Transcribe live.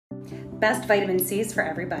best vitamin C's for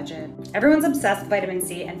every budget. Everyone's obsessed with vitamin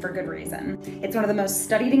C, and for good reason. It's one of the most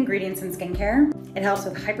studied ingredients in skincare. It helps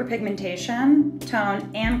with hyperpigmentation,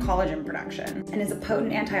 tone, and collagen production, and is a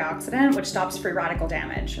potent antioxidant which stops free radical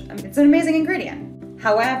damage. It's an amazing ingredient.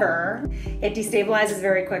 However, it destabilizes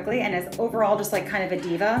very quickly and is overall just like kind of a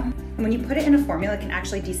diva. And when you put it in a formula, it can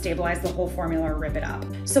actually destabilize the whole formula or rip it up.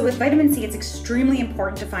 So with vitamin C, it's extremely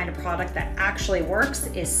important to find a product that actually works,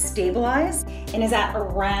 is stabilized, and is at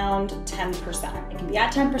around 10%. It can be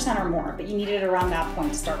at 10% or more, but you need it around that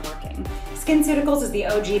point to start working. SkinCeuticals is the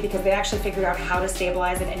OG because they actually figured out how to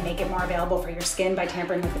stabilize it and make it more available for your skin by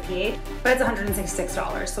tampering with the pH, but it's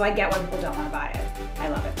 $166, so I get why people don't want to buy it. I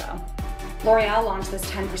love it though. L'Oreal launched this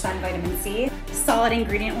 10% vitamin C. Solid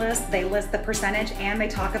ingredient list. They list the percentage and they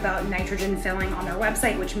talk about nitrogen filling on their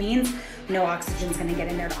website, which means no oxygen's gonna get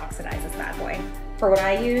in there to oxidize this bad boy. For what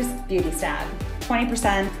I use, Beauty Stat.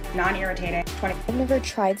 20%, non-irritating. I've never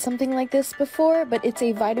tried something like this before, but it's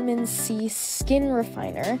a vitamin C skin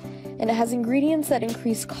refiner, and it has ingredients that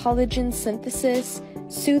increase collagen synthesis,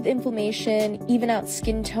 soothe inflammation, even out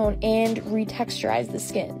skin tone, and retexturize the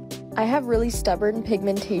skin. I have really stubborn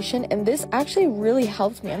pigmentation, and this actually really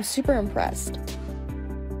helped me. I'm super impressed.